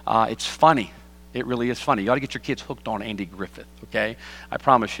it's funny. It really is funny. You ought to get your kids hooked on Andy Griffith, okay? I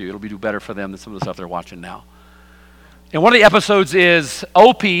promise you, it'll do better for them than some of the stuff they're watching now. And one of the episodes is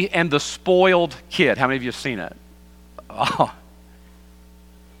Opie and the Spoiled Kid. How many of you have seen it? Oh.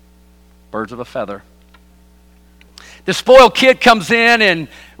 Birds of a feather. The spoiled kid comes in and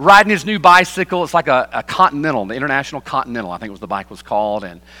riding his new bicycle. It's like a Continental, the International Continental, I think was the bike was called.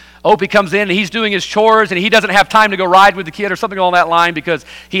 And Opie comes in and he's doing his chores and he doesn't have time to go ride with the kid or something along that line because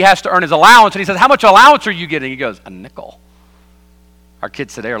he has to earn his allowance. And he says, how much allowance are you getting? He goes, a nickel. Our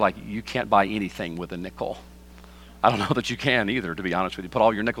kids today are like, you can't buy anything with a nickel. I don't know that you can either, to be honest with you. Put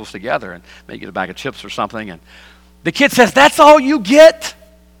all your nickels together and maybe get a bag of chips or something. And the kid says, that's all you get?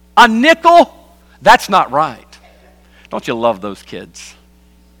 A nickel? That's not right. Don't you love those kids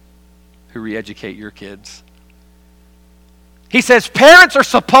who re-educate your kids? He says parents are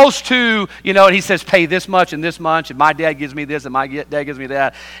supposed to, and he says pay this much and this much, and my dad gives me this and my dad gives me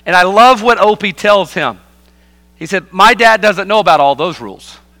that. And I love what Opie tells him. He said, my dad doesn't know about all those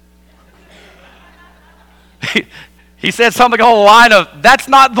rules. He said something along the line of, that's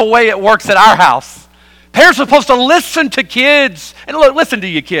not the way it works at our house. Parents are supposed to listen to kids. And look, listen to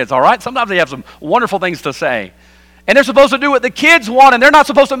your kids, all right? Sometimes they have some wonderful things to say. And they're supposed to do what the kids want, and they're not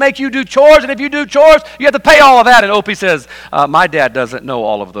supposed to make you do chores, and if you do chores, you have to pay all of that. And Opie says, my dad doesn't know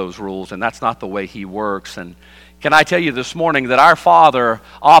all of those rules, and that's not the way he works. And can I tell you this morning that our Father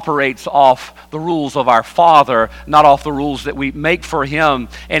operates off the rules of our Father, not off the rules that we make for him.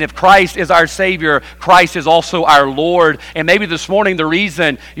 And if Christ is our Savior, Christ is also our Lord. And maybe this morning the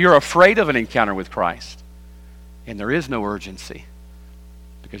reason you're afraid of an encounter with Christ, and there is no urgency,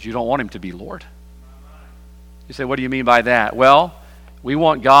 because you don't want him to be Lord. You say, what do you mean by that? Well, we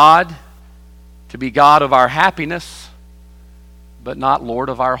want God to be God of our happiness, but not Lord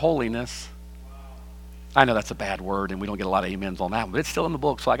of our holiness. I know that's a bad word, and we don't get a lot of amens on that one, but it's still in the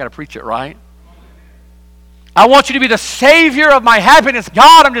book, so I got to preach it, right? I want you to be the Savior of my happiness.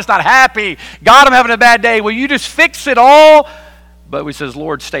 God, I'm just not happy. God, I'm having a bad day. Will you just fix it all? But he says,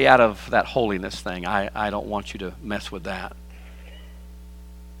 Lord, stay out of that holiness thing. I don't want you to mess with that.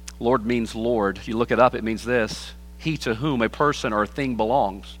 Lord means Lord. You look it up, it means this: he to whom a person or a thing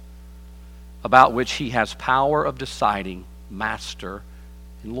belongs, about which he has power of deciding, master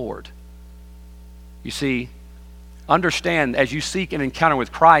and Lord. You see, understand, as you seek an encounter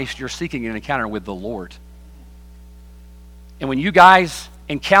with Christ, you're seeking an encounter with the Lord. And when you guys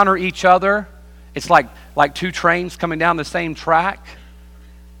encounter each other, it's like two trains coming down the same track.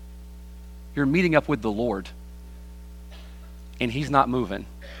 You're meeting up with the Lord. And he's not moving.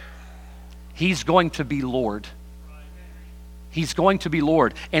 He's going to be Lord. He's going to be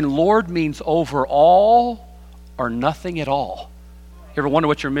Lord. And Lord means over all or nothing at all. You ever wonder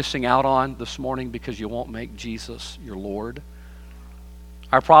what you're missing out on this morning because you won't make Jesus your Lord?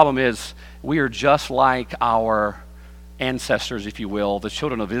 Our problem is we are just like our ancestors, if you will, the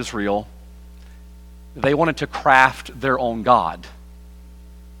children of Israel. They wanted to craft their own God.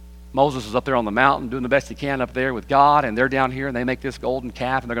 Moses is up there on the mountain doing the best he can up there with God, and they're down here and they make this golden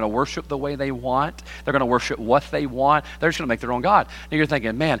calf and they're going to worship the way they want. They're going to worship what they want. They're just going to make their own God. And you're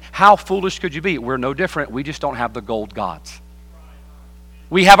thinking, man, how foolish could you be? We're no different. We just don't have the gold gods.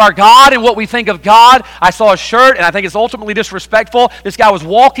 We have our God and what we think of God. I saw a shirt, and I think it's ultimately disrespectful. This guy was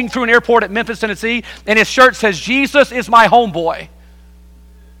walking through an airport at Memphis, Tennessee, and his shirt says, Jesus is my homeboy.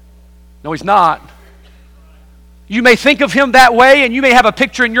 No, he's not. You may think of him that way, and you may have a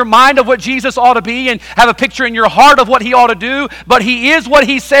picture in your mind of what Jesus ought to be and have a picture in your heart of what he ought to do, but he is what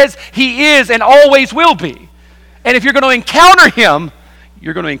he says he is and always will be. And if you're going to encounter him,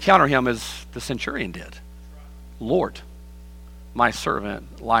 you're going to encounter him as the centurion did. Lord, my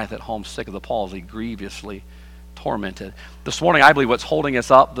servant lieth at home sick of the palsy, grievously tormented. This morning, I believe what's holding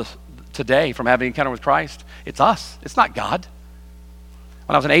us up today from having an encounter with Christ, it's us. It's not God.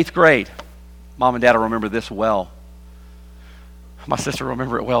 When I was in 8th grade, Mom and Dad will remember this well. My sister will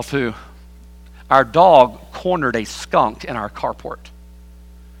remember it well too. Our dog cornered a skunk in our carport.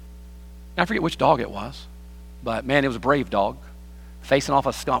 I forget which dog it was, but man, it was a brave dog facing off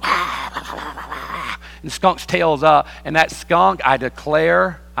a skunk. And the skunk's tail's up, and that skunk, I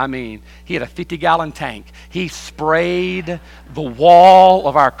declare, he had a 50-gallon tank. He sprayed the wall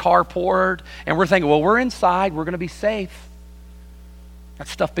of our carport, and we're thinking, well, we're inside, we're going to be safe. That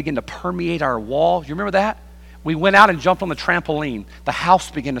stuff began to permeate our wall. You remember that? We went out and jumped on the trampoline. The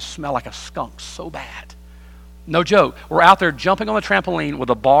house began to smell like a skunk so bad. No joke. We're out there jumping on the trampoline with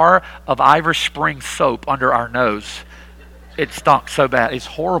a bar of Irish Spring soap under our nose. It stunk so bad. It's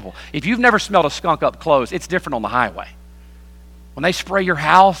horrible. If you've never smelled a skunk up close, it's different on the highway. When they spray your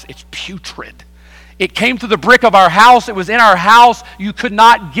house, it's putrid. It came through the brick of our house. It was in our house. You could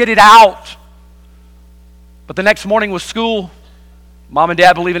not get it out. But the next morning was school. Mom and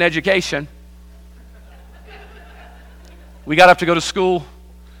Dad believe in education. We got up to go to school.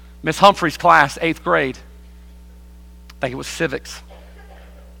 Miss Humphrey's class, 8th grade. I think it was civics.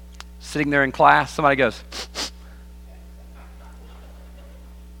 Sitting there in class, somebody goes,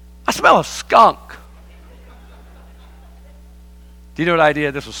 I smell a skunk. Do you know what I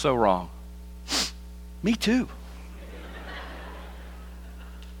did? This was so wrong. Me too.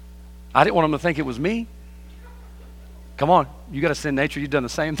 I didn't want them to think it was me. Come on, you got a sin nature. You've done the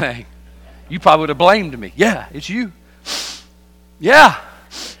same thing. You probably would have blamed me. Yeah, it's you. Yeah.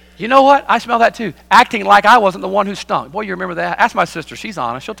 You know what? I smell that too. Acting like I wasn't the one who stunk. Boy, you remember that? Ask my sister. She's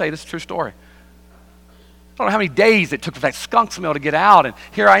honest. She'll tell you this is a true story. I don't know how many days it took for that skunk smell to get out, and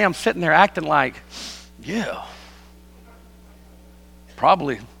here I am sitting there acting like, yeah,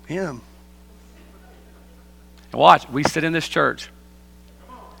 probably him. And watch, we sit in this church.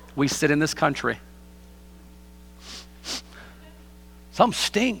 We sit in this country. Something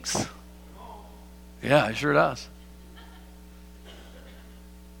stinks. Yeah, it sure does.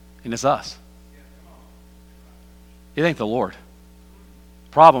 And it's us. It ain't the Lord.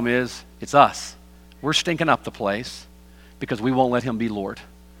 Problem is, it's us. We're stinking up the place because we won't let him be Lord.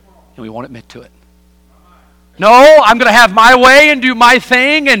 And we won't admit to it. No, I'm going to have my way and do my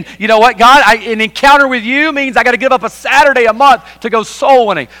thing. And you know what, God? An encounter with you means I got to give up a Saturday a month to go soul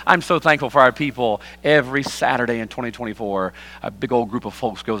winning. I'm so thankful for our people. Every Saturday in 2024, a big old group of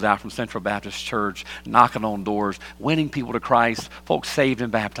folks goes out from Central Baptist Church, knocking on doors, winning people to Christ, folks saved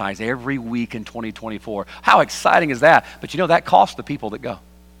and baptized every week in 2024. How exciting is that? But you know, that costs the people that go.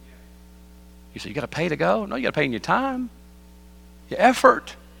 You say, you got to pay to go? No, you got to pay in your time, your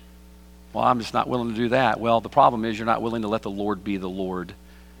effort. Well, I'm just not willing to do that. Well, the problem is you're not willing to let the Lord be the Lord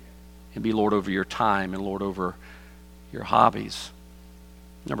and be Lord over your time and Lord over your hobbies.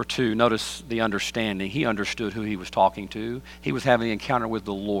 Number two, notice the understanding. He understood who he was talking to. He was having the encounter with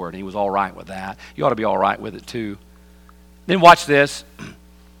the Lord, and he was all right with that. You ought to be all right with it too. Then watch this.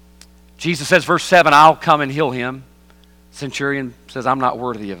 Jesus says, verse 7, I'll come and heal him. Centurion says, I'm not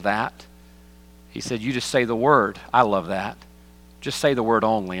worthy of that. He said, you just say the word. I love that. Just say the word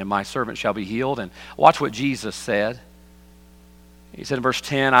only, and my servant shall be healed. And watch what Jesus said. He said in verse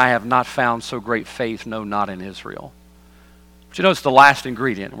 10, I have not found so great faith, no, not in Israel. But you notice the last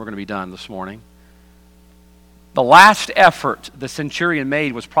ingredient, and we're going to be done this morning. The last effort the centurion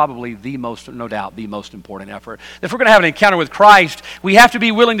made was probably the most, no doubt, the most important effort. If we're going to have an encounter with Christ, we have to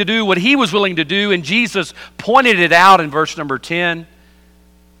be willing to do what he was willing to do, and Jesus pointed it out in verse number 10.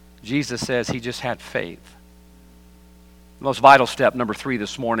 Jesus says he just had faith. The most vital step, number 3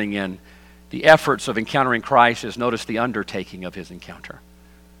 this morning in the efforts of encountering Christ is notice the undertaking of his encounter.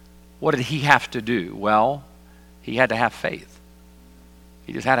 What did he have to do? Well, he had to have faith.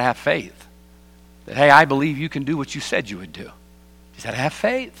 He just had to have faith. That, hey, I believe you can do what you said you would do. He just had to have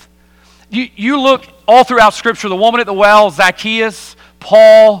faith. You look all throughout Scripture, the woman at the well, Zacchaeus,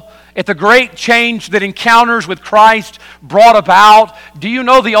 Paul, at the great change that encounters with Christ brought about. Do you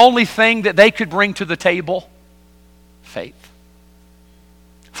know the only thing that they could bring to the table? Faith.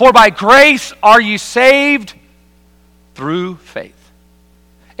 For by grace are you saved through faith.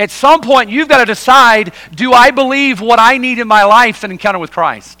 At some point, you've got to decide, do I believe what I need in my life is an encounter with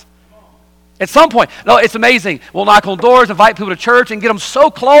Christ? At some point. No, it's amazing. We'll knock on doors, invite people to church, and get them so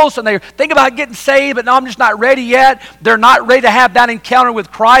close, and they're thinking about getting saved, but no, I'm just not ready yet. They're not ready to have that encounter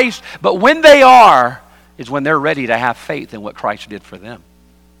with Christ. But when they are, is when they're ready to have faith in what Christ did for them.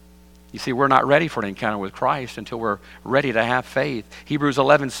 You see, we're not ready for an encounter with Christ until we're ready to have faith. Hebrews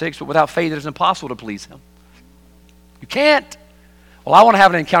 11:6, but without faith it is impossible to please him. You can't. Well, I want to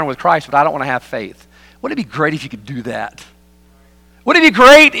have an encounter with Christ, but I don't want to have faith. Wouldn't it be great if you could do that? Wouldn't it be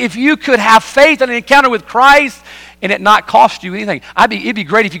great if you could have faith in an encounter with Christ and it not cost you anything? It'd be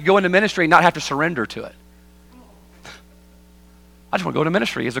great if you could go into ministry and not have to surrender to it. I just want to go to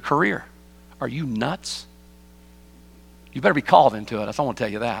ministry as a career. Are you nuts? You better be called into it. I want to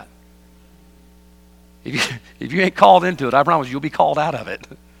tell you that. If you ain't called into it, I promise you'll be called out of it,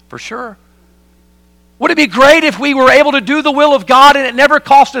 for sure. Would it be great if we were able to do the will of God and it never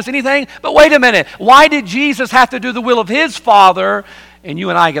cost us anything? But wait a minute. Why did Jesus have to do the will of his Father and you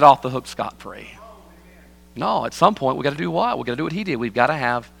and I get off the hook scot-free? No, at some point we've got to do what? We've got to do what he did. We've got to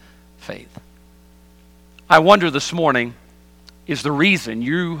have faith. I wonder this morning, is the reason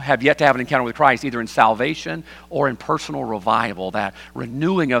you have yet to have an encounter with Christ, either in salvation or in personal revival, that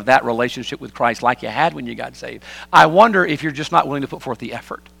renewing of that relationship with Christ like you had when you got saved. I wonder if you're just not willing to put forth the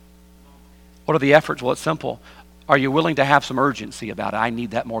effort. What are the efforts? Well, it's simple. Are you willing to have some urgency about it? I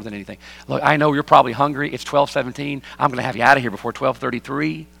need that more than anything. Look, I know you're probably hungry. It's 12:17. I'm going to have you out of here before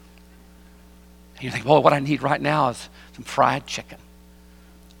 12:33. And you think, boy, what I need right now is some fried chicken.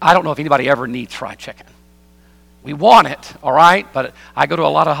 I don't know if anybody ever needs fried chicken. We want it, all right? But I go to a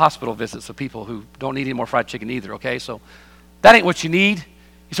lot of hospital visits of people who don't need any more fried chicken either, okay? So that ain't what you need.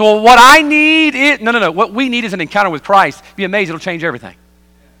 You say, well, what I need is... No. What we need is an encounter with Christ. Be amazed, it'll change everything.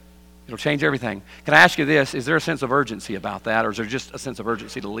 It'll change everything. Can I ask you this? Is there a sense of urgency about that, or is there just a sense of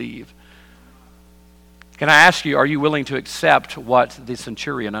urgency to leave? Can I ask you, are you willing to accept what the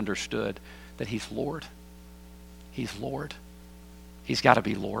centurion understood? That he's Lord. He's Lord. He's got to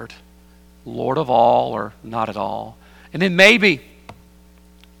be Lord. Lord of all or not at all. And then maybe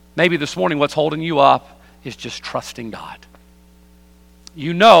this morning what's holding you up is just trusting God.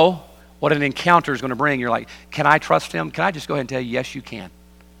 You know what an encounter is going to bring. You're like, can I trust him? Can I just go ahead and tell you, yes, you can.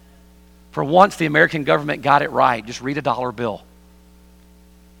 For once, the American government got it right. Just read a dollar bill.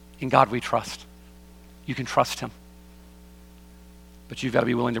 In God we trust. You can trust him. But you've got to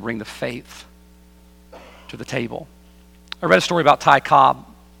be willing to bring the faith to the table. I read a story about Ty Cobb.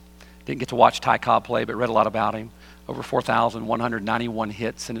 Didn't get to watch Ty Cobb play, but read a lot about him. Over 4,191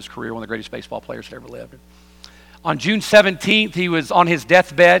 hits in his career, one of the greatest baseball players that ever lived. On June 17th, he was on his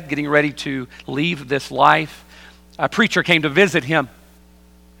deathbed, getting ready to leave this life. A preacher came to visit him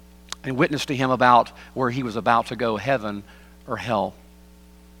and witnessed to him about where he was about to go, heaven or hell.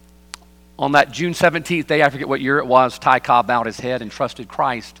 On that June 17th day, I forget what year it was, Ty Cobb bowed his head and trusted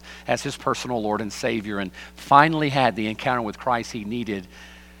Christ as his personal Lord and Savior, and finally had the encounter with Christ he needed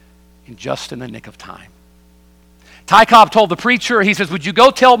just in the nick of time. Ty Cobb told the preacher, he says, would you go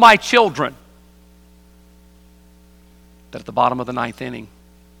tell my children that at the bottom of the ninth inning,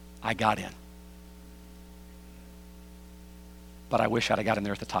 I got in. but I wish I'd have got in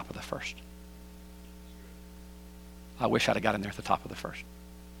there at the top of the first. I wish I'd have got in there at the top of the first.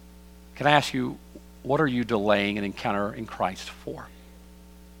 Can I ask you, what are you delaying an encounter in Christ for?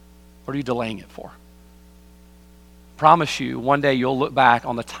 What are you delaying it for? I promise you, one day you'll look back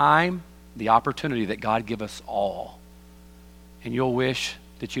on the time, the opportunity that God gave us all, and you'll wish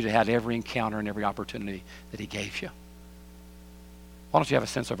that you'd had every encounter and every opportunity that he gave you. Why don't you have a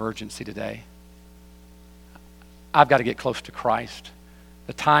sense of urgency today? I've got to get close to Christ.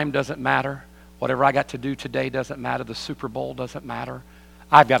 The time doesn't matter. Whatever I got to do today doesn't matter. The Super Bowl doesn't matter.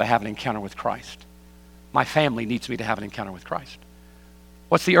 I've got to have an encounter with Christ. My family needs me to have an encounter with Christ.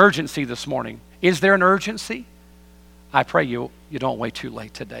 What's the urgency this morning? Is there an urgency? I pray you don't wait too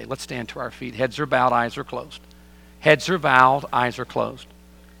late today. Let's stand to our feet. Heads are bowed, eyes are closed. Heads are bowed, eyes are closed.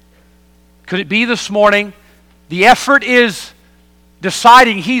 Could it be this morning the effort is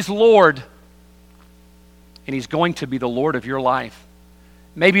deciding he's Lord and he's going to be the Lord of your life?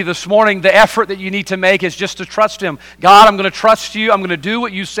 Maybe this morning the effort that you need to make is just to trust him. God, I'm going to trust you. I'm going to do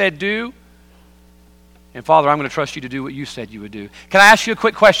what you said do. And Father, I'm going to trust you to do what you said you would do. Can I ask you a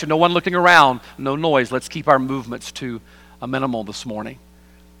quick question? No one looking around, no noise. Let's keep our movements to a minimal this morning.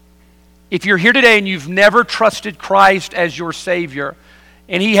 If you're here today and you've never trusted Christ as your Savior,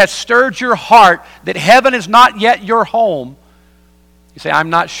 and he has stirred your heart that heaven is not yet your home, you say, I'm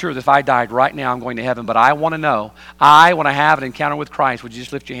not sure that if I died right now I'm going to heaven, but I want to know. I want to have an encounter with Christ. Would you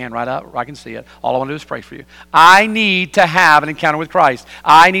just lift your hand right up? I can see it. All I want to do is pray for you. I need to have an encounter with Christ.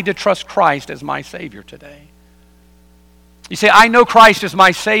 I need to trust Christ as my Savior today. You say, I know Christ is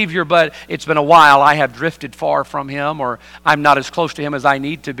my Savior, but it's been a while. I have drifted far from him, or I'm not as close to him as I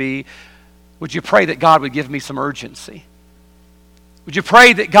need to be. Would you pray that God would give me some urgency? Would you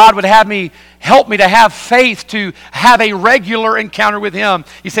pray that God would help me to have faith to have a regular encounter with him?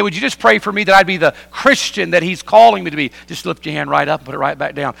 You say, would you just pray for me that I'd be the Christian that he's calling me to be? Just lift your hand right up and put it right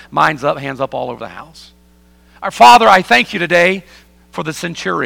back down. Mine's up, hands up all over the house. Our Father, I thank you today for the centurion.